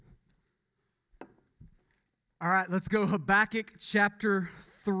All right, let's go Habakkuk chapter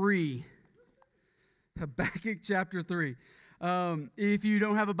 3. Habakkuk chapter 3. If you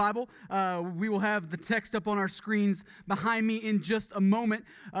don't have a Bible, we will have the text up on our screens behind me in just a moment.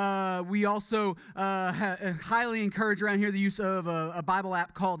 We also highly encourage around here the use of a Bible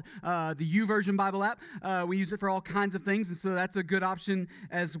app called the YouVersion Bible app. We use it for all kinds of things, and so that's a good option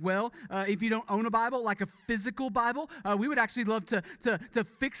as well. If you don't own a Bible, like a physical Bible, we would actually love to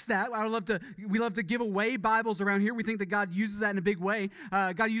fix that. We love to give away Bibles around here. We think that God uses that in a big way.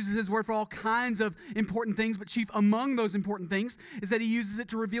 God uses His Word for all kinds of important things, but chief among those important things is that He uses it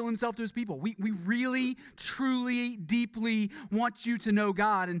to reveal Himself to His people. We really, truly, deeply want you to know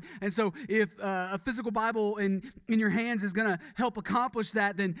God. And so if a physical Bible in your hands is going to help accomplish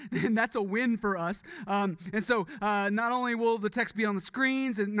that, then that's a win for us. And so not only will the text be on the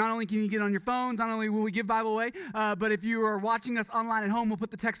screens, and not only can you get on your phones, not only will we give Bible away, but if you are watching us online at home, we'll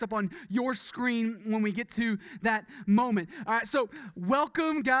put the text up on your screen when we get to that moment. All right, so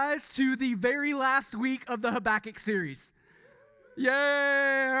welcome, guys, to the very last week of the Habakkuk series. Yay!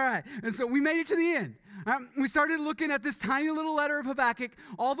 All right. And so we made it to the end. We started looking at this tiny little letter of Habakkuk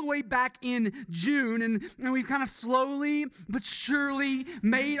all the way back in June, and we've kind of slowly but surely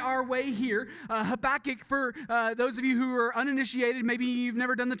made our way here. Habakkuk, for those of you who are uninitiated, maybe you've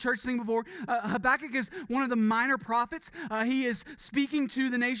never done the church thing before, Habakkuk is one of the minor prophets. He is speaking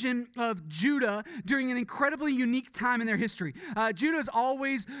to the nation of Judah during an incredibly unique time in their history. Judah is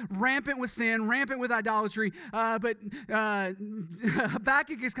always rampant with sin, rampant with idolatry, but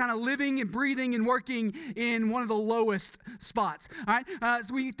Habakkuk is kind of living and breathing and working in one of the lowest spots. All right,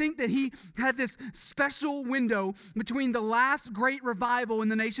 so we think that he had this special window between the last great revival in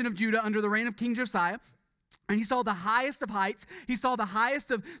the nation of Judah under the reign of King Josiah. And he saw the highest of heights. He saw the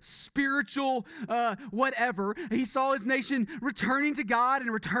highest of spiritual whatever. He saw his nation returning to God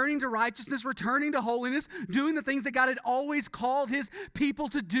and returning to righteousness, returning to holiness, doing the things that God had always called his people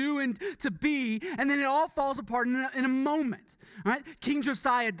to do and to be. And then it all falls apart in a moment. All right? King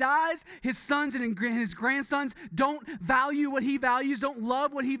Josiah dies. His sons and his grandsons don't value what he values, don't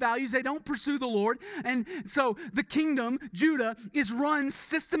love what he values. They don't pursue the Lord. And so the kingdom, Judah, is run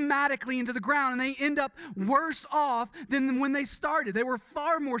systematically into the ground, and they end up worse off than when they started. They were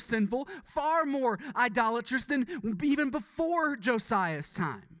far more sinful, far more idolatrous than even before Josiah's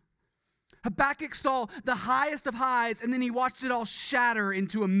time. Habakkuk saw the highest of highs, and then he watched it all shatter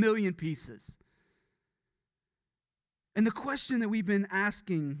into a million pieces. And the question that we've been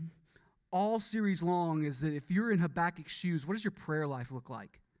asking all series long is that if you're in Habakkuk's shoes, what does your prayer life look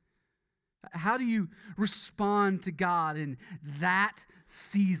like? How do you respond to God in that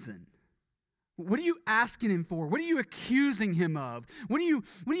season? What are you asking Him for? What are you accusing Him of? What are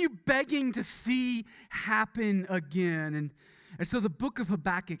you begging to see happen again? And so the book of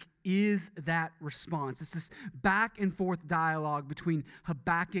Habakkuk is that response. It's this back and forth dialogue between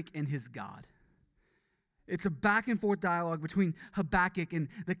Habakkuk and his God. It's a back and forth dialogue between Habakkuk and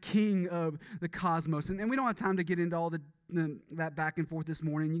the king of the cosmos. And we don't have time to get into all that back and forth this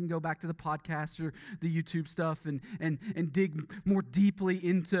morning. You can go back to the podcast or the YouTube stuff and dig more deeply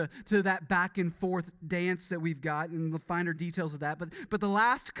into that back and forth dance that we've got and the finer details of that. But the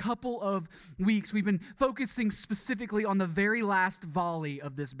last couple of weeks, we've been focusing specifically on the very last volley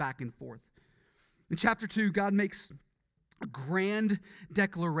of this back and forth. In chapter 2, God makes a grand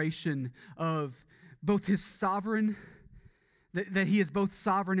declaration of both His sovereign, that He is both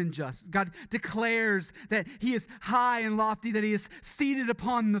sovereign and just. God declares that He is high and lofty, that He is seated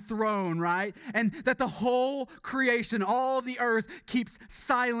upon the throne, right? And that the whole creation, all the earth, keeps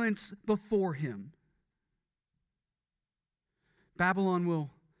silence before Him. Babylon will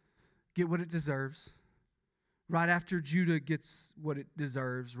get what it deserves. Right after Judah gets what it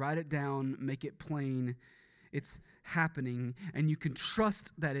deserves, write it down, make it plain. It's happening, and you can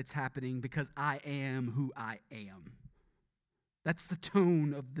trust that it's happening because I am who I am. That's the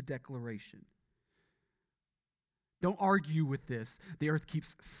tone of the declaration. Don't argue with this. The earth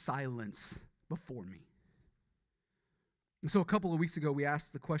keeps silence before me. And so a couple of weeks ago, we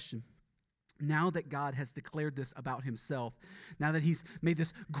asked the question, now that God has declared this about Himself, now that He's made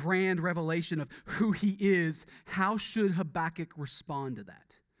this grand revelation of who He is, how should Habakkuk respond to that?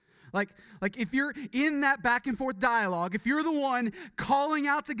 Like if you're in that back and forth dialogue, if you're the one calling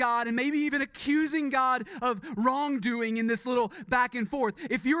out to God and maybe even accusing God of wrongdoing in this little back and forth,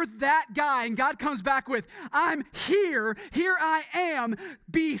 if you're that guy and God comes back with, I'm here I am,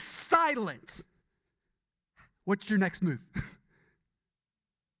 be silent. What's your next move?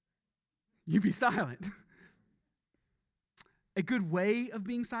 You be silent. A good way of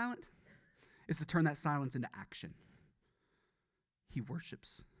being silent is to turn that silence into action. He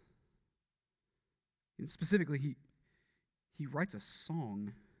worships. And specifically, he writes a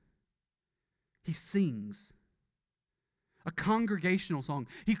song. He sings a congregational song.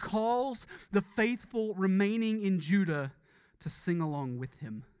 He calls the faithful remaining in Judah to sing along with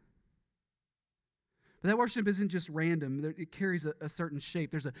him. But that worship isn't just random. It carries a certain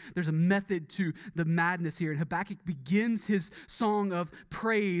shape. There's a method to the madness here. And Habakkuk begins his song of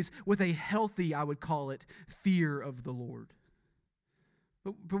praise with a healthy, I would call it, fear of the Lord.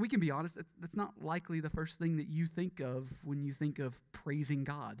 But we can be honest, that's not likely the first thing that you think of when you think of praising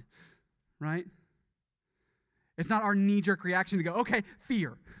God, right? It's not our knee-jerk reaction to go, okay,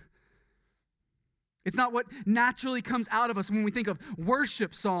 fear. It's not what naturally comes out of us when we think of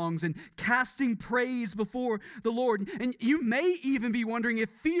worship songs and casting praise before the Lord. And you may even be wondering if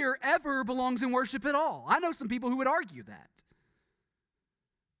fear ever belongs in worship at all. I know some people who would argue that.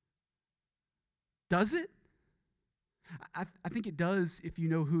 Does it? I think it does if you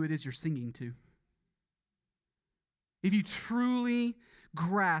know who it is you're singing to. If you truly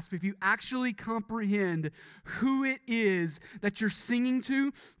grasp, if you actually comprehend who it is that you're singing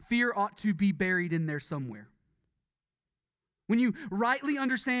to, fear ought to be buried in there somewhere. When you rightly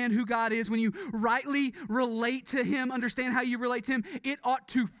understand who God is, when you rightly relate to Him, understand how you relate to Him, it ought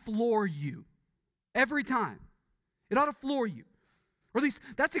to floor you. Every time. It ought to floor you. Or at least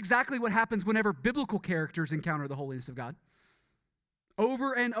that's exactly what happens whenever biblical characters encounter the holiness of God.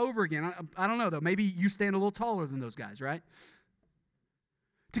 Over and over again. I don't know, though. Maybe you stand a little taller than those guys, right?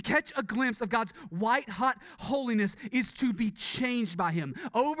 To catch a glimpse of God's white-hot holiness is to be changed by Him.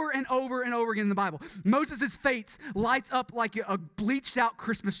 Over and over and over again in the Bible. Moses' face lights up like a bleached-out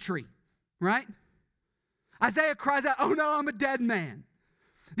Christmas tree, right? Isaiah cries out, "Oh no, I'm a dead man."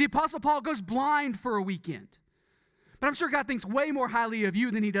 The Apostle Paul goes blind for a weekend. But I'm sure God thinks way more highly of you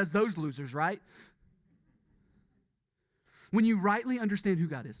than He does those losers, right? When you rightly understand who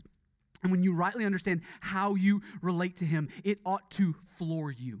God is, and when you rightly understand how you relate to Him, it ought to floor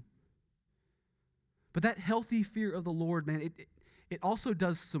you. But that healthy fear of the Lord, man, it also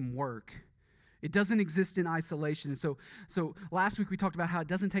does some work. It doesn't exist in isolation. And so last week we talked about how it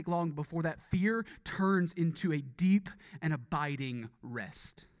doesn't take long before that fear turns into a deep and abiding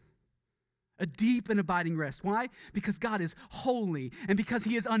rest. A deep and abiding rest. Why? Because God is holy, and because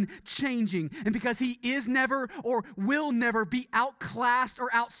He is unchanging, and because He is never or will never be outclassed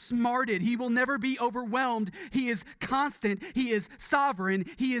or outsmarted. He will never be overwhelmed. He is constant. He is sovereign.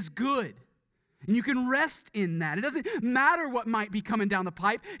 He is good. And you can rest in that. It doesn't matter what might be coming down the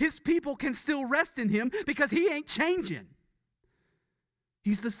pipe. His people can still rest in Him because He ain't changing.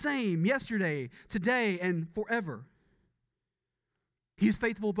 He's the same yesterday, today, and forever. He is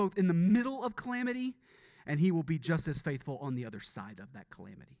faithful both in the middle of calamity, and He will be just as faithful on the other side of that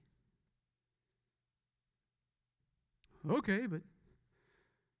calamity. Okay, but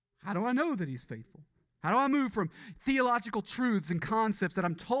how do I know that He's faithful? How do I move from theological truths and concepts that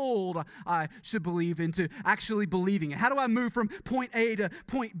I'm told I should believe into actually believing it? How do I move from point A to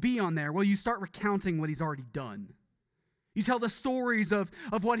point B on there? Well, you start recounting what He's already done. You tell the stories of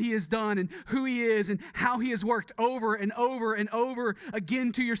what He has done and who He is and how He has worked over and over and over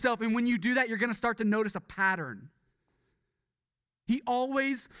again to yourself. And when you do that, you're going to start to notice a pattern. He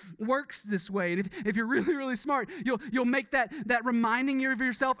always works this way. And if you're really, really smart, you'll make that reminding of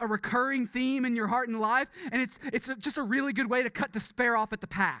yourself a recurring theme in your heart and life. And it's just a really good way to cut despair off at the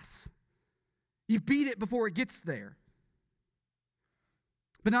pass. You beat it before it gets there.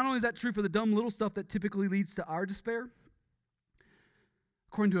 But not only is that true for the dumb little stuff that typically leads to our despair,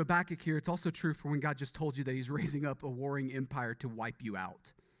 according to Habakkuk here, it's also true for when God just told you that He's raising up a warring empire to wipe you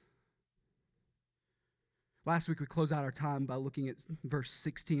out. Last week we closed out our time by looking at verse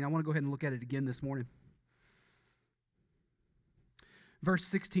 16. I want to go ahead and look at it again this morning. Verse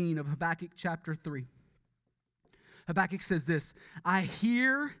 16 of Habakkuk chapter 3. Habakkuk says this, "I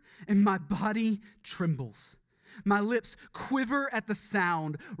hear and my body trembles. My lips quiver at the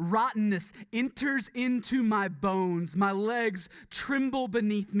sound. Rottenness enters into my bones. My legs tremble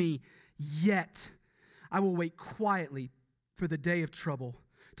beneath me. Yet I will wait quietly for the day of trouble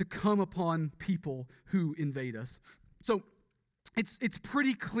to come upon people who invade us." So it's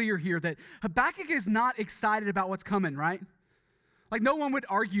pretty clear here that Habakkuk is not excited about what's coming, right? Like no one would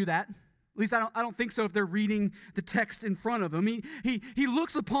argue that. At least I don't think so if they're reading the text in front of him. He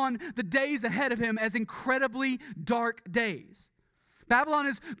looks upon the days ahead of him as incredibly dark days. Babylon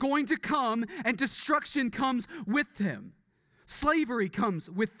is going to come, and destruction comes with him. Slavery comes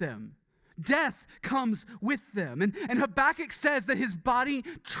with them. Death comes with them. And Habakkuk says that his body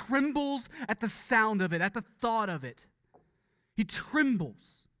trembles at the sound of it, at the thought of it. He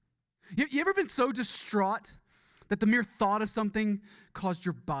trembles. You ever been so distraught that the mere thought of something caused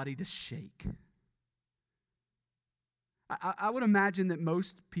your body to shake? I would imagine that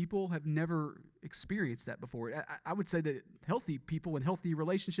most people have never experienced that before. I would say that healthy people in healthy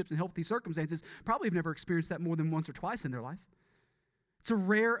relationships and healthy circumstances probably have never experienced that more than once or twice in their life. It's a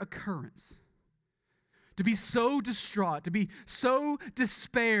rare occurrence. To be so distraught, to be so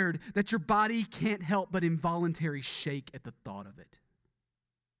despaired that your body can't help but involuntarily shake at the thought of it.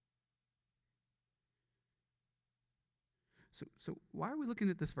 So why are we looking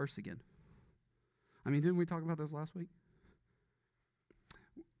at this verse again? I mean, didn't we talk about this last week?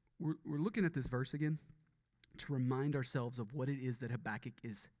 We're looking at this verse again to remind ourselves of what it is that Habakkuk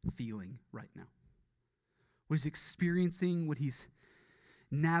is feeling right now. What he's experiencing, what he's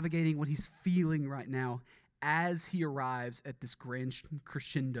navigating, what he's feeling right now as he arrives at this grand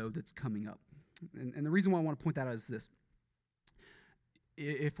crescendo that's coming up. And the reason why I want to point that out is this.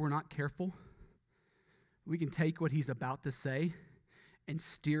 If we're not careful, we can take what he's about to say and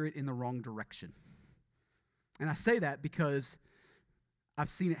steer it in the wrong direction. And I say that because I've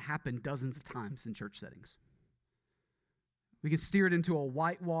seen it happen dozens of times in church settings. We can steer it into a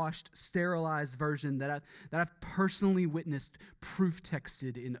whitewashed, sterilized version that I've personally witnessed, proof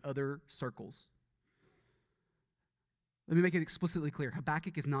texted in other circles. Let me make it explicitly clear.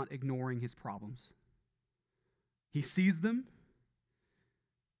 Habakkuk is not ignoring his problems. He sees them,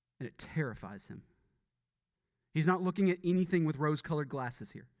 and it terrifies him. He's not looking at anything with rose-colored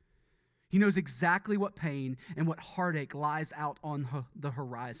glasses here. He knows exactly what pain and what heartache lies out on the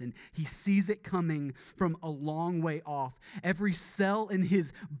horizon. He sees it coming from a long way off. Every cell in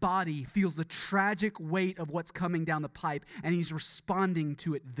his body feels the tragic weight of what's coming down the pipe, and he's responding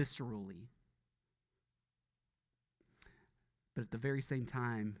to it viscerally. But at the very same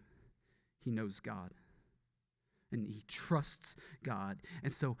time, he knows God. And he trusts God.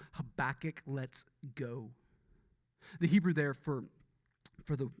 And so Habakkuk lets go. The Hebrew there for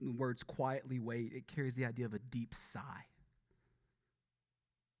the words quietly wait, it carries the idea of a deep sigh.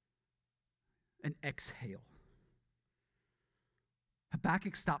 An exhale.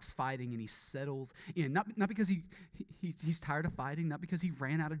 Habakkuk stops fighting and he settles in. Not because he's tired of fighting, not because he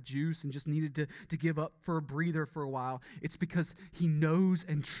ran out of juice and just needed to give up for a breather for a while. It's because he knows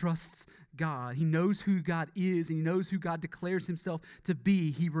and trusts God. He knows who God is and he knows who God declares himself to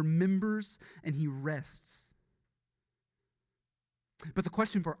be. He remembers and he rests. But the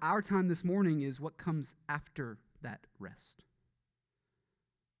question for our time this morning is what comes after that rest?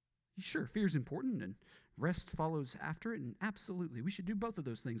 Sure, fear is important and rest follows after it, and absolutely, we should do both of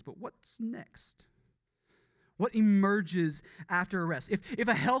those things. But what's next? What emerges after a rest? If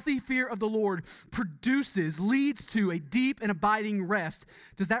a healthy fear of the Lord leads to a deep and abiding rest,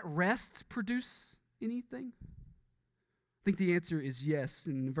 does that rest produce anything? I think the answer is yes.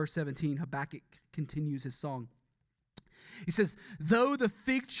 In verse 17, Habakkuk continues his song. He says, though the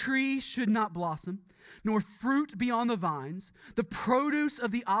fig tree should not blossom, nor fruit be on the vines, the produce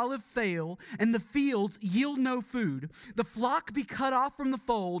of the olive fail, and the fields yield no food, the flock be cut off from the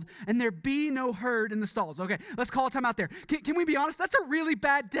fold, and there be no herd in the stalls. Okay, let's call a time out there. Can we be honest? That's a really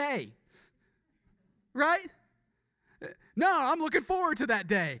bad day. Right? No, I'm looking forward to that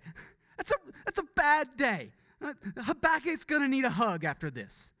day. That's a bad day. Habakkuk's going to need a hug after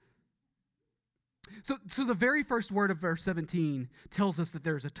this. So the very first word of verse 17 tells us that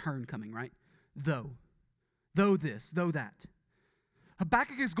there's a turn coming, right? Though this, though that.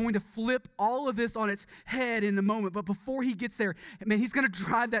 Habakkuk is going to flip all of this on its head in a moment, but before he gets there, man, he's going to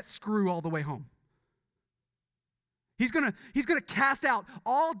drive that screw all the way home. He's going to cast out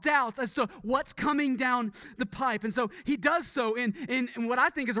all doubts as to what's coming down the pipe. And so he does so in what I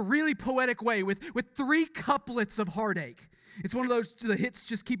think is a really poetic way with three couplets of heartache. It's one of those the hits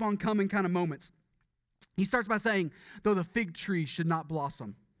just keep on coming kind of moments. He starts by saying, though the fig tree should not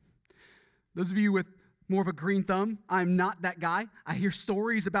blossom. Those of you with more of a green thumb, I'm not that guy. I hear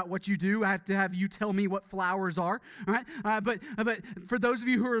stories about what you do. I have to have you tell me what flowers are. All right? But for those of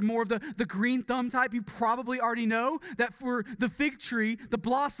you who are more of the green thumb type, you probably already know that for the fig tree, the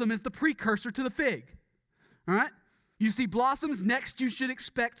blossom is the precursor to the fig. All right? You see blossoms, next you should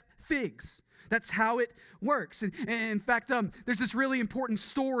expect figs. That's how it works. And in fact, there's this really important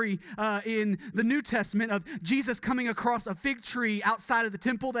story in the New Testament of Jesus coming across a fig tree outside of the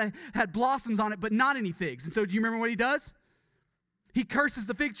temple that had blossoms on it, but not any figs. And so do you remember what he does? He curses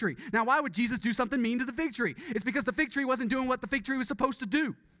the fig tree. Now, why would Jesus do something mean to the fig tree? It's because the fig tree wasn't doing what the fig tree was supposed to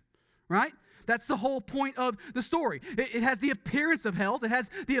do, right? That's the whole point of the story. It has the appearance of health. It has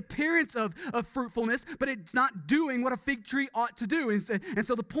the appearance of fruitfulness, but it's not doing what a fig tree ought to do. And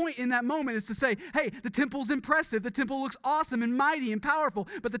so the point in that moment is to say, hey, the temple's impressive. The temple looks awesome and mighty and powerful,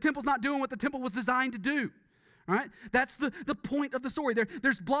 but the temple's not doing what the temple was designed to do. All right? That's the point of the story.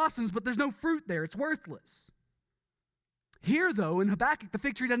 There's blossoms, but there's no fruit there. It's worthless. Here, though, in Habakkuk, the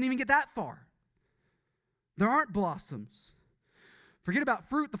fig tree doesn't even get that far. There aren't blossoms. Forget about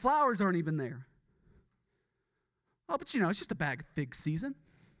fruit, the flowers aren't even there. Oh, but it's just a bad fig season.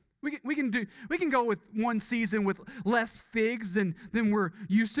 We can go with one season with less figs than we're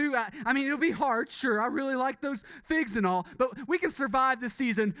used to. I mean, it'll be hard, sure. I really like those figs and all, but we can survive this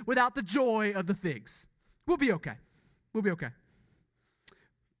season without the joy of the figs. We'll be okay. We'll be okay.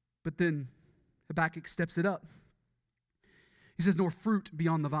 But then Habakkuk steps it up. He says, nor fruit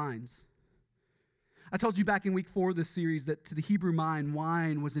beyond the vines. I told you back in week 4 of this series that to the Hebrew mind,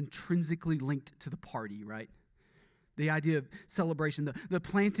 wine was intrinsically linked to the party, right? The idea of celebration, the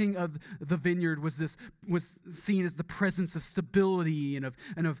planting of the vineyard was seen as the presence of stability and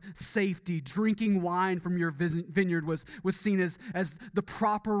of safety. Drinking wine from your vineyard was seen as the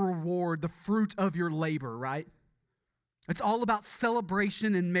proper reward, the fruit of your labor, right? It's all about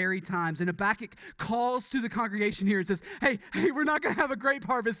celebration and merry times. And Habakkuk calls to the congregation here and says, hey, we're not going to have a grape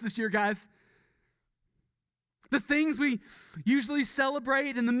harvest this year, guys. The things we usually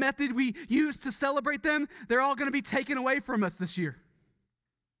celebrate and the method we use to celebrate them, they're all going to be taken away from us this year.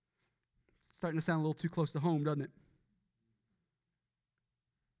 It's starting to sound a little too close to home, doesn't it?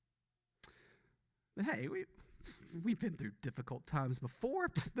 But hey, we've been through difficult times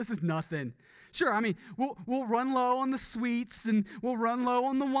before. This is nothing. Sure, I mean, we'll run low on the sweets and we'll run low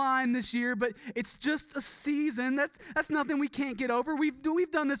on the wine this year, but it's just a season. That's nothing we can't get over.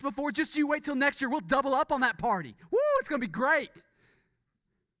 We've done this before. Just you wait till next year. We'll double up on that party. Woo, it's going to be great.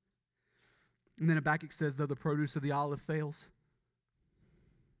 And then Habakkuk says, though the produce of the olive fails.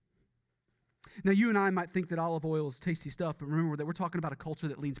 Now, you and I might think that olive oil is tasty stuff, but remember that we're talking about a culture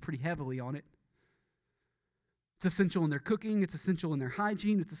that leans pretty heavily on it. It's essential in their cooking. It's essential in their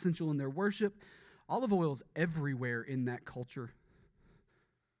hygiene. It's essential in their worship. Olive oil is everywhere in that culture.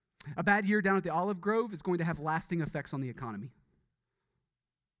 A bad year down at the olive grove is going to have lasting effects on the economy.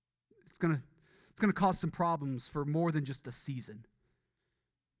 It's going to cause some problems for more than just a season.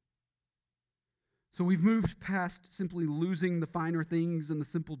 So we've moved past simply losing the finer things and the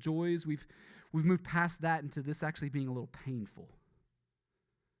simple joys. We've moved past that into this actually being a little painful.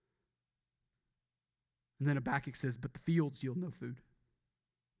 And then Habakkuk says, but the fields yield no food.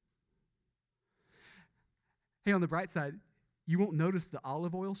 Hey, on the bright side, you won't notice the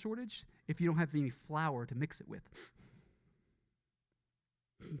olive oil shortage if you don't have any flour to mix it with.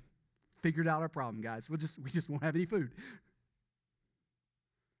 Figured out our problem, guys. We just won't have any food.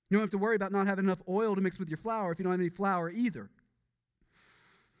 You don't have to worry about not having enough oil to mix with your flour if you don't have any flour either.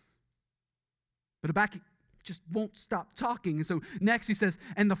 But Habakkuk just won't stop talking. And so next he says,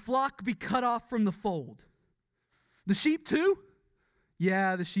 and the flock be cut off from the fold. The sheep too?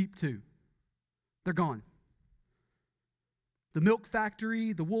 Yeah, the sheep too. They're gone. The milk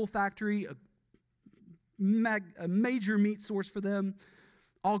factory, the wool factory, a major meat source for them,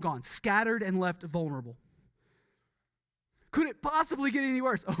 all gone, scattered and left vulnerable. Could it possibly get any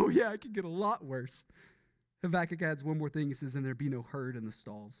worse? Oh yeah, it could get a lot worse. Habakkuk adds one more thing. He says, and there be no herd in the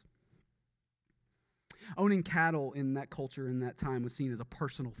stalls. Owning cattle in that culture in that time was seen as a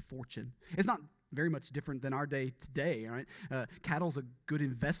personal fortune. It's not very much different than our day today, all right? Cattle's a good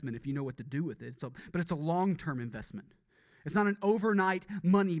investment if you know what to do with it. But it's a long-term investment. It's not an overnight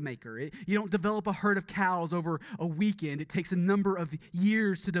money maker. You don't develop a herd of cows over a weekend. It takes a number of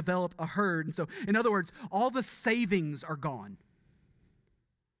years to develop a herd. And so, in other words, all the savings are gone.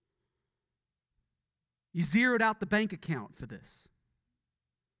 You zeroed out the bank account for this.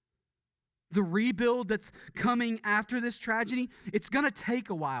 The rebuild that's coming after this tragedy, it's going to take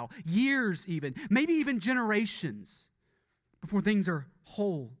a while, years even, maybe even generations before things are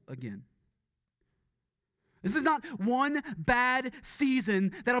whole again. This is not one bad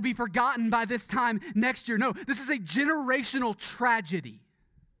season that'll be forgotten by this time next year. No, this is a generational tragedy.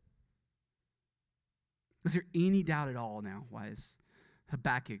 Is there any doubt at all now why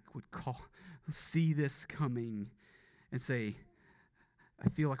Habakkuk would see this coming and say, I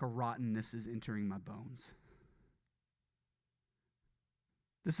feel like a rottenness is entering my bones.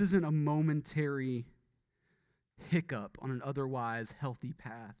 This isn't a momentary hiccup on an otherwise healthy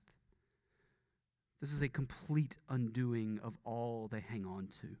path. This is a complete undoing of all they hang on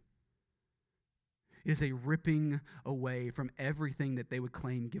to. It is a ripping away from everything that they would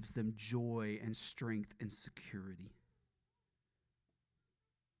claim gives them joy and strength and security.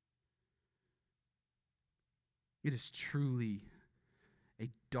 It is truly a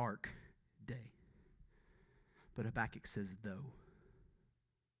dark day. But Habakkuk says,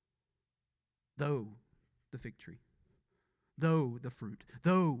 though the fig tree, though the fruit,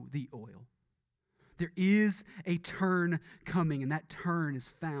 though the oil, there is a turn coming, and that turn is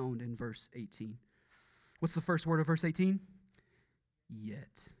found in verse 18. What's the first word of verse 18? Yet.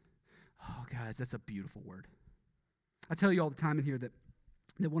 Oh, guys, that's a beautiful word. I tell you all the time in here that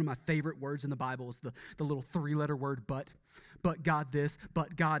one of my favorite words in the Bible is the little 3-letter word but. But God this,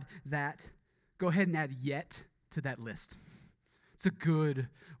 but God that. Go ahead and add yet to that list. It's a good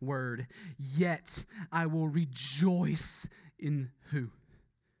word. Yet I will rejoice in who?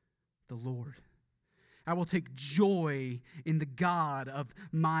 The Lord. I will take joy in the God of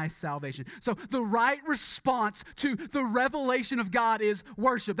my salvation. So the right response to the revelation of God is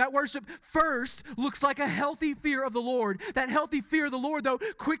worship. That worship first looks like a healthy fear of the Lord. That healthy fear of the Lord, though,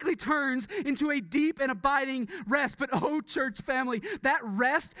 quickly turns into a deep and abiding rest. But oh, church family, that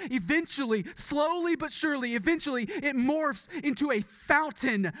rest eventually, slowly but surely, eventually, it morphs into a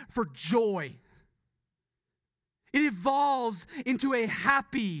fountain for joy. It evolves into a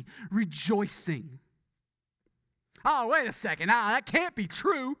happy rejoicing. Oh, wait a second. That can't be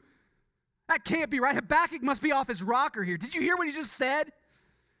true. That can't be right. Habakkuk must be off his rocker here. Did you hear what he just said?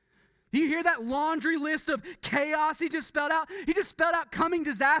 Do you hear that laundry list of chaos he just spelled out? He just spelled out coming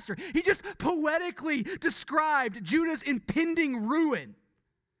disaster. He just poetically described Judah's impending ruin.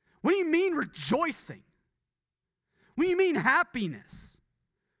 What do you mean rejoicing? What do you mean happiness?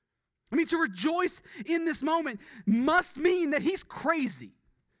 I mean, to rejoice in this moment must mean that he's crazy.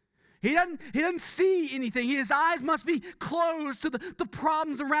 He doesn't see anything. His eyes must be closed to the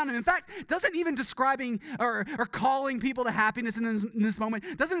problems around him. In fact, doesn't even describing or calling people to happiness in this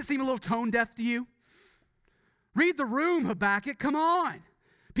moment, doesn't it seem a little tone deaf to you? Read the room, Habakkuk. Come on.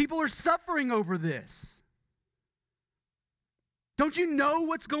 People are suffering over this. Don't you know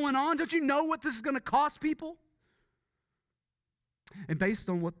what's going on? Don't you know what this is going to cost people? And based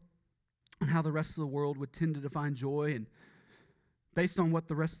on how the rest of the world would tend to define joy, and based on what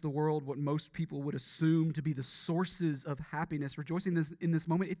the rest of the world, what most people would assume to be the sources of happiness, rejoicing in this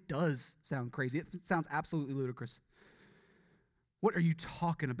moment, it does sound crazy. It sounds absolutely ludicrous. What are you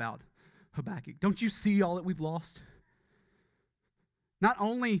talking about, Habakkuk? Don't you see all that we've lost? Not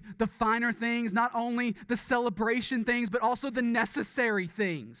only the finer things, not only the celebration things, but also the necessary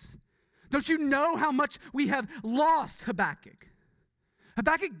things. Don't you know how much we have lost, Habakkuk?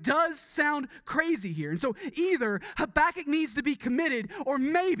 Habakkuk does sound crazy here. And so either Habakkuk needs to be committed, or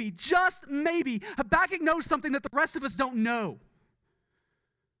maybe, just maybe, Habakkuk knows something that the rest of us don't know.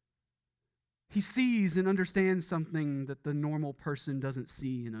 He sees and understands something that the normal person doesn't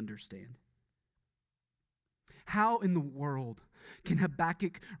see and understand. How in the world can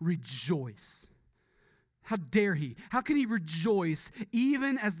Habakkuk rejoice? How dare he? How can he rejoice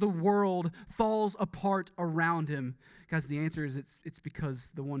even as the world falls apart around him? Guys, the answer is it's because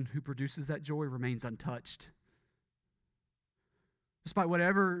the one who produces that joy remains untouched. Despite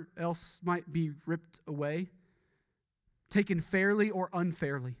whatever else might be ripped away, taken fairly or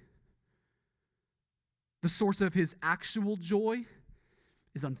unfairly, the source of his actual joy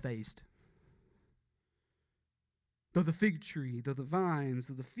is unfazed. Though the fig tree, though the vines,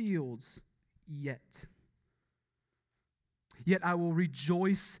 though the fields, yet I will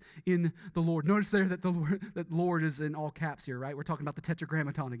rejoice in the Lord. Notice there that that Lord is in all caps here, right? We're talking about the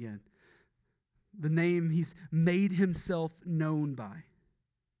Tetragrammaton again. The name he's made himself known by.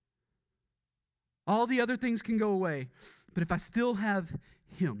 All the other things can go away, but if I still have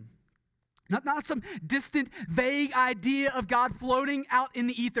him, not some distant, vague idea of God floating out in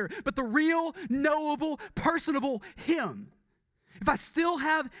the ether, but the real, knowable, personable him. If I still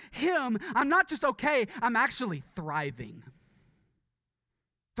have him, I'm not just okay, I'm actually thriving.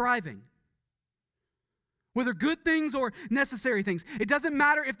 Thriving. Whether good things or necessary things. It doesn't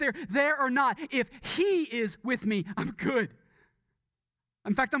matter if they're there or not. If he is with me, I'm good.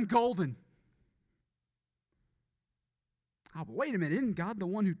 In fact, I'm golden. Oh, but wait a minute. Isn't God the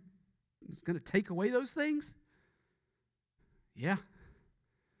one who is going to take away those things? Yeah.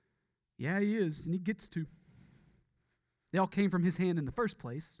 Yeah, he is, and he gets to. They all came from his hand in the first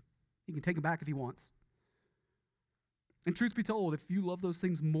place. He can take them back if he wants. And truth be told, if you love those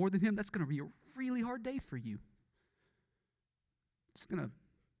things more than him, that's going to be a really hard day for you. It's going to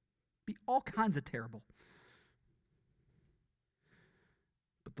be all kinds of terrible.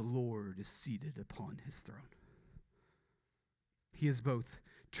 But the Lord is seated upon his throne. He is both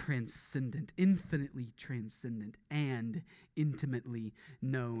transcendent, infinitely transcendent, and intimately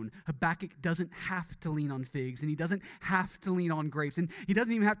known. Habakkuk doesn't have to lean on figs, and he doesn't have to lean on grapes, and he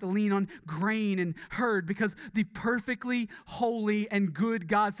doesn't even have to lean on grain and herd, because the perfectly holy and good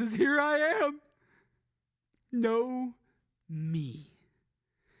God says, here I am. Know me.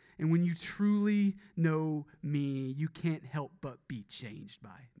 And when you truly know me, you can't help but be changed by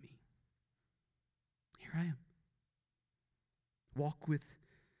me. Here I am. Walk with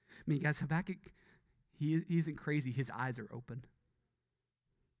me. Guys, Habakkuk, he isn't crazy. His eyes are open.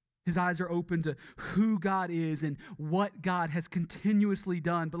 His eyes are open to who God is and what God has continuously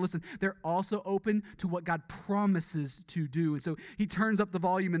done. But listen, they're also open to what God promises to do. And so he turns up the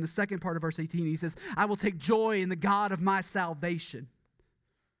volume in the second part of verse 18. He says, I will take joy in the God of my salvation.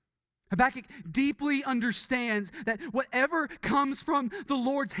 Habakkuk deeply understands that whatever comes from the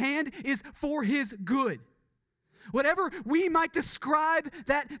Lord's hand is for his good. Whatever we might describe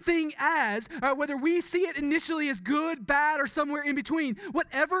that thing as, whether we see it initially as good, bad, or somewhere in between,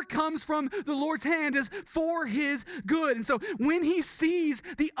 whatever comes from the Lord's hand is for his good. And so when he sees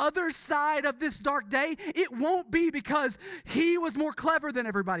the other side of this dark day, it won't be because he was more clever than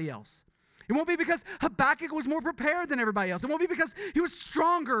everybody else. It won't be because Habakkuk was more prepared than everybody else. It won't be because he was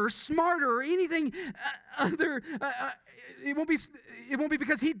stronger or smarter or anything other. It won't be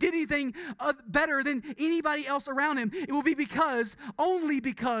because he did anything better than anybody else around him. It will be only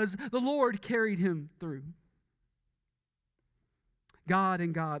because the Lord carried him through. God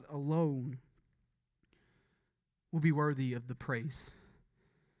and God alone will be worthy of the praise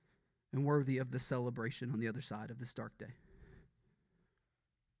and worthy of the celebration on the other side of this dark day.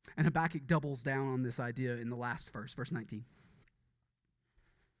 And Habakkuk doubles down on this idea in the last verse, verse 19.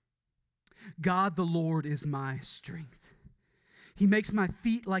 God the Lord is my strength. He makes my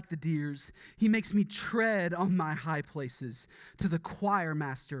feet like the deer's. He makes me tread on my high places to the choir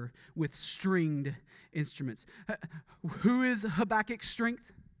master with stringed instruments. Who is Habakkuk's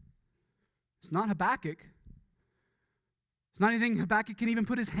strength? It's not Habakkuk. It's not anything Habakkuk can even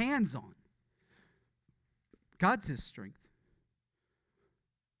put his hands on. God's his strength.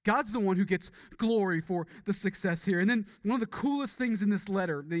 God's the one who gets glory for the success here. And then one of the coolest things in this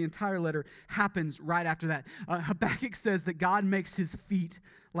letter, the entire letter, happens right after that. Habakkuk says that God makes his feet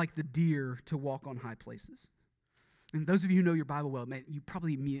like the deer to walk on high places. And those of you who know your Bible well, man, you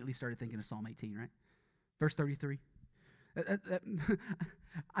probably immediately started thinking of Psalm 18, right? Verse 33.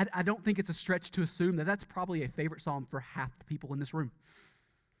 I don't think it's a stretch to assume that that's probably a favorite psalm for half the people in this room.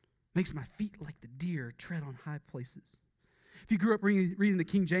 Makes my feet like the deer, tread on high places. If you grew up reading the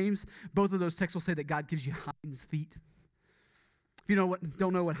King James, both of those texts will say that God gives you hinds feet. If you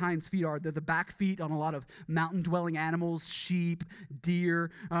don't know what hinds feet are, they're the back feet on a lot of mountain-dwelling animals, sheep,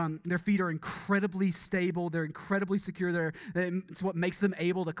 deer. Their feet are incredibly stable. They're incredibly secure. It's what makes them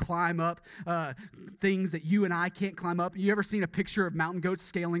able to climb up things that you and I can't climb up. You ever seen a picture of mountain goats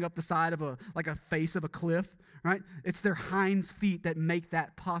scaling up the side of a face of a cliff? Right? It's their hinds feet that make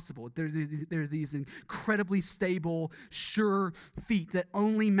that possible. They're these incredibly stable, sure feet that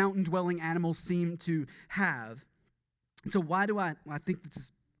only mountain-dwelling animals seem to have. And so why do I think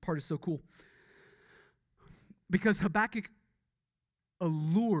this part is so cool? Because Habakkuk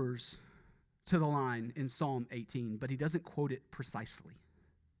allures to the line in Psalm 18, but he doesn't quote it precisely.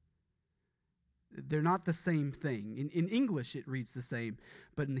 They're not the same thing. In English, it reads the same,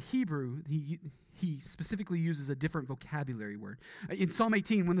 but in the Hebrew, he specifically uses a different vocabulary word. In Psalm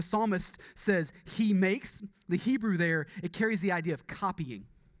 18, when the psalmist says he makes, the Hebrew there, it carries the idea of copying,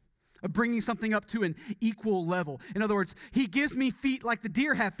 of bringing something up to an equal level. In other words, he gives me feet like the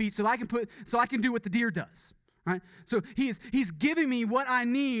deer have feet, so I can do what the deer does. Right? So he's giving me what I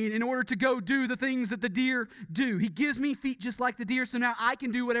need in order to go do the things that the deer do. He gives me feet just like the deer, so now I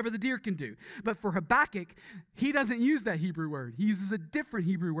can do whatever the deer can do. But for Habakkuk, he doesn't use that Hebrew word. He uses a different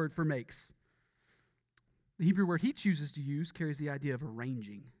Hebrew word for makes. The Hebrew word he chooses to use carries the idea of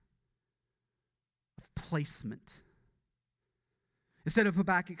arranging, of placement. Instead of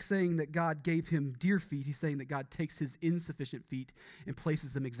Habakkuk saying that God gave him deer feet, he's saying that God takes his insufficient feet and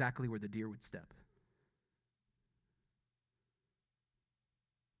places them exactly where the deer would step.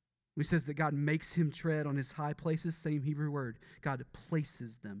 When he says that God makes him tread on his high places, same Hebrew word. God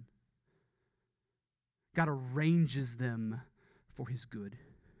places them. God arranges them for his good.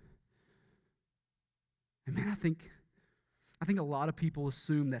 And man, I think a lot of people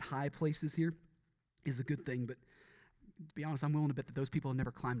assume that high places here is a good thing, but to be honest, I'm willing to bet that those people have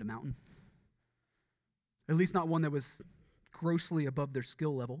never climbed a mountain. At least not one that was grossly above their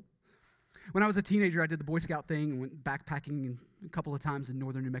skill level. When I was a teenager, I did the Boy Scout thing and went backpacking a couple of times in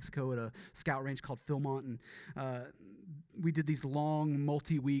northern New Mexico at a scout ranch called Philmont. And we did these long,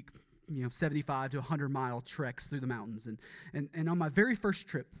 multi-week, 75 to 100-mile treks through the mountains. And on my very first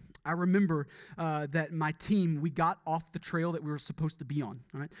trip, I remember that my team, we got off the trail that we were supposed to be on,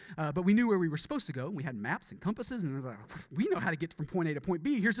 all right? But we knew where we were supposed to go. We had maps and compasses, and I was like, we know how to get from point A to point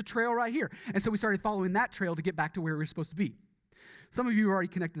B. Here's a trail right here. And so we started following that trail to get back to where we were supposed to be. Some of you already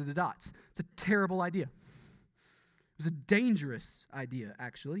connected the dots. It's a terrible idea. It was a dangerous idea,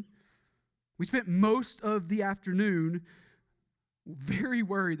 actually. We spent most of the afternoon very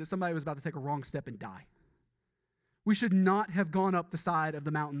worried that somebody was about to take a wrong step and die. We should not have gone up the side of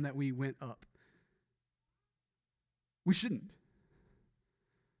the mountain that we went up. We shouldn't.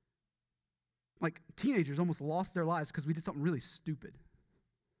 Like, teenagers almost lost their lives because we did something really stupid.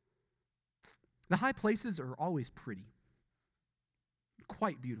 The high places are always pretty,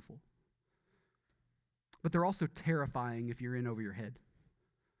 quite beautiful. But they're also terrifying if you're in over your head.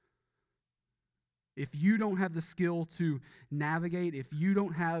 If you don't have the skill to navigate, if you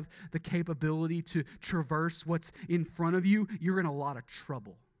don't have the capability to traverse what's in front of you, you're in a lot of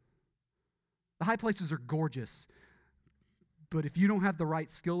trouble. The high places are gorgeous, but if you don't have the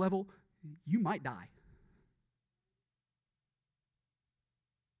right skill level, you might die.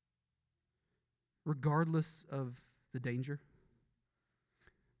 Regardless of the danger,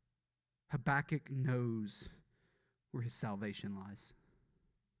 Habakkuk knows where his salvation lies.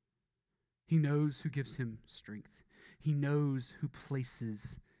 He knows who gives him strength. He knows who places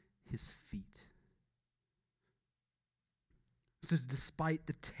his feet. So despite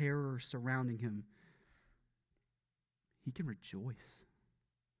the terror surrounding him, he can rejoice.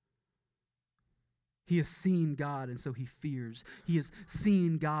 He has seen God, and so he fears. He has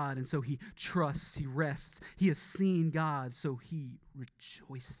seen God, and so he trusts, he rests. He has seen God, so he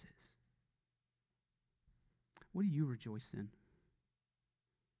rejoices. What do you rejoice in?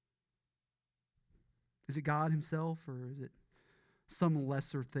 Is it God himself, or is it some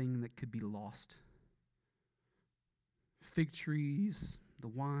lesser thing that could be lost? Fig trees, the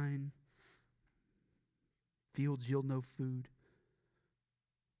wine, fields yield no food.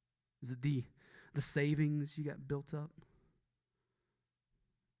 Is it the savings you got built up?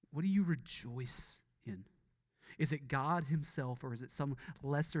 What do you rejoice in? Is it God himself, or is it some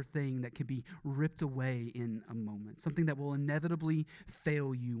lesser thing that can be ripped away in a moment? Something that will inevitably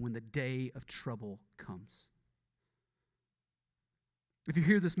fail you when the day of trouble comes. If you're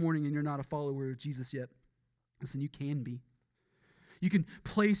here this morning and you're not a follower of Jesus yet, listen, you can be. You can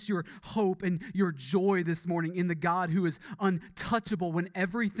place your hope and your joy this morning in the God who is untouchable when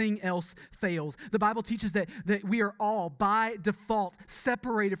everything else fails. The Bible teaches that we are all, by default,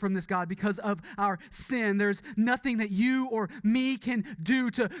 separated from this God because of our sin. There's nothing that you or me can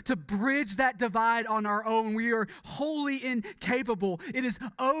do to bridge that divide on our own. We are wholly incapable. It is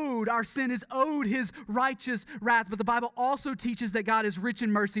owed, our sin is owed his righteous wrath. But the Bible also teaches that God is rich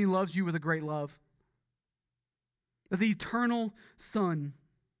in mercy and loves you with a great love. That the eternal Son,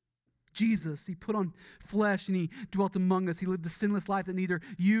 Jesus, he put on flesh and he dwelt among us. He lived the sinless life that neither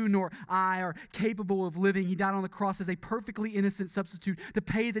you nor I are capable of living. He died on the cross as a perfectly innocent substitute to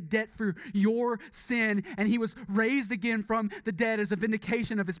pay the debt for your sin. And he was raised again from the dead as a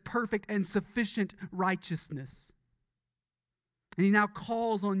vindication of his perfect and sufficient righteousness. And he now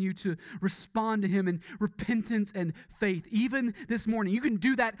calls on you to respond to him in repentance and faith. Even this morning, you can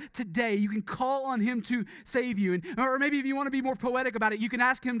do that today. You can call on him to save you. Or maybe if you want to be more poetic about it, you can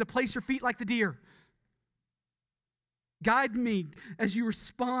ask him to place your feet like the deer. Guide me as you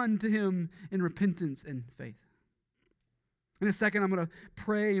respond to him in repentance and faith. In a second, I'm going to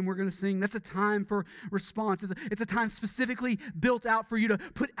pray and we're going to sing. That's a time for response. It's a time specifically built out for you to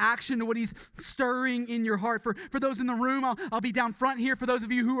put action to what he's stirring in your heart. For those in the room, I'll be down front here. For those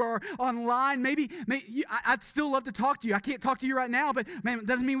of you who are online, I'd still love to talk to you. I can't talk to you right now, but man, it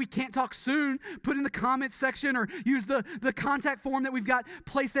doesn't mean we can't talk soon. Put in the comments section or use the contact form that we've got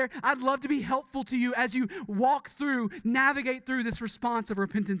placed there. I'd love to be helpful to you as you walk through, navigate through this response of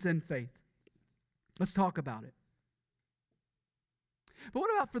repentance and faith. Let's talk about it. But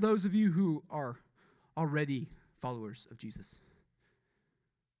what about for those of you who are already followers of Jesus?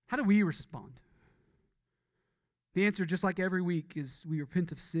 How do we respond? The answer, just like every week, is we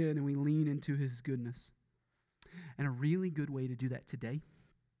repent of sin and we lean into his goodness. And a really good way to do that today,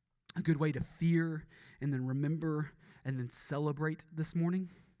 a good way to fear and then remember and then celebrate this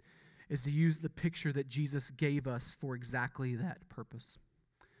morning, is to use the picture that Jesus gave us for exactly that purpose,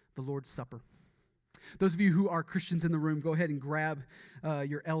 the Lord's Supper. Those of you who are Christians in the room, go ahead and grab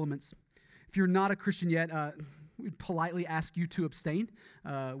your elements. If you're not a Christian yet, we'd politely ask you to abstain,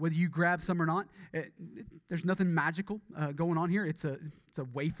 whether you grab some or not. There's nothing magical going on here. It's a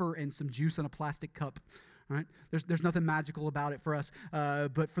wafer and some juice in a plastic cup. All right? There's nothing magical about it for us.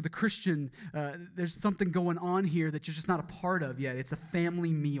 But for the Christian, there's something going on here that you're just not a part of yet. It's a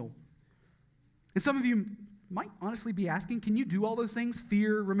family meal. And some of you might honestly be asking, can you do all those things?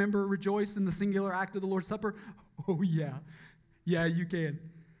 Fear, remember, rejoice in the singular act of the Lord's Supper? Oh, yeah. Yeah, you can.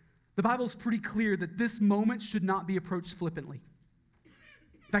 The Bible's pretty clear that this moment should not be approached flippantly.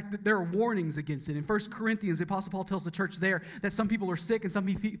 In fact, there are warnings against it. In 1 Corinthians, the Apostle Paul tells the church there that some people are sick and some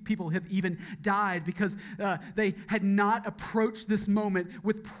people have even died because they had not approached this moment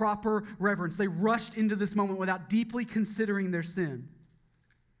with proper reverence. They rushed into this moment without deeply considering their sin.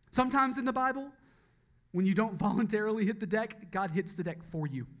 Sometimes in the Bible, when you don't voluntarily hit the deck, God hits the deck for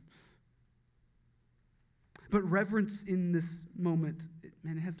you. But reverence in this moment,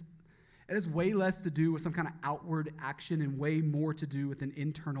 man, it has way less to do with some kind of outward action and way more to do with an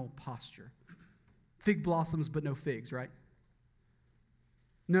internal posture. Fig blossoms, but no figs, right?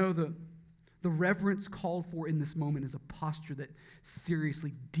 No, the reverence called for in this moment is a posture that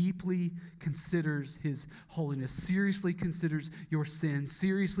seriously, deeply considers his holiness, seriously considers your sin,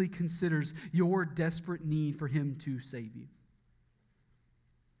 seriously considers your desperate need for him to save you.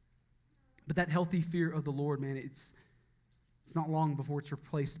 But that healthy fear of the Lord, man, it's not long before it's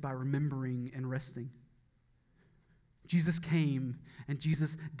replaced by remembering and resting. Jesus came and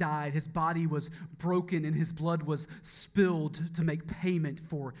Jesus died. His body was broken and his blood was spilled to make payment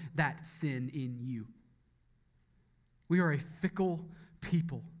for that sin in you. We are a fickle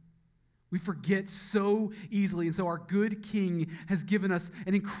people. We forget so easily, and so our good King has given us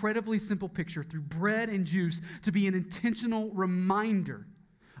an incredibly simple picture through bread and juice to be an intentional reminder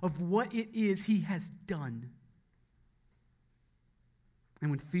of what it is he has done. And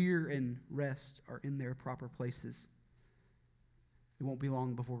when fear and rest are in their proper places, it won't be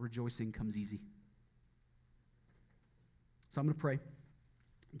long before rejoicing comes easy. So I'm going to pray.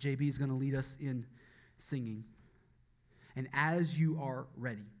 JB is going to lead us in singing. And as you are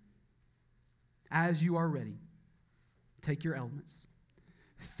ready, take your elements.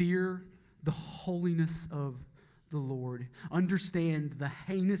 Fear the holiness of the Lord. Understand the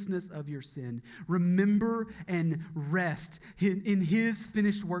heinousness of your sin. Remember and rest in his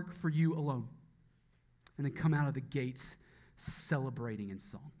finished work for you alone. And then come out of the gates celebrating in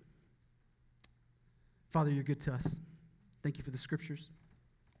song. Father, you're good to us. Thank you for the scriptures.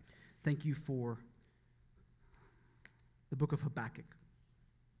 Thank you for the book of Habakkuk.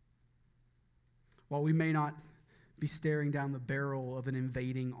 While we may not be staring down the barrel of an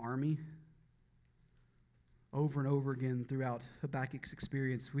invading army, over and over again throughout Habakkuk's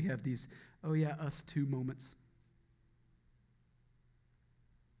experience, we have these, oh yeah, us too moments.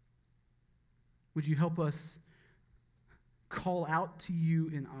 Would you help us call out to you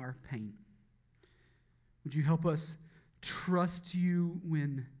in our pain? Would you help us trust you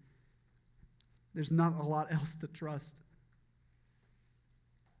when there's not a lot else to trust?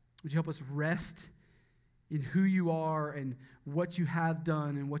 Would you help us rest in who you are and what you have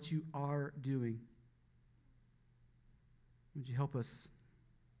done and what you are doing? Would you help us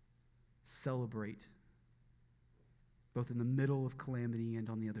celebrate both in the middle of calamity and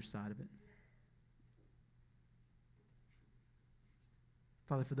on the other side of it?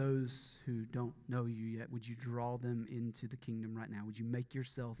 Father, for those who don't know you yet, would you draw them into the kingdom right now? Would you make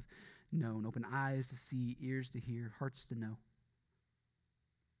yourself known? Open eyes to see, ears to hear, hearts to know.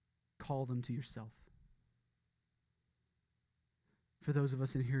 Call them to yourself. For those of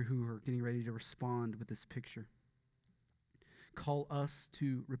us in here who are getting ready to respond with this picture, call us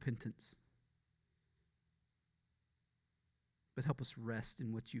to repentance. But help us rest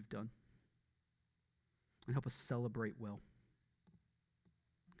in what you've done. And help us celebrate well.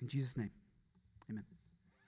 In Jesus' name, amen.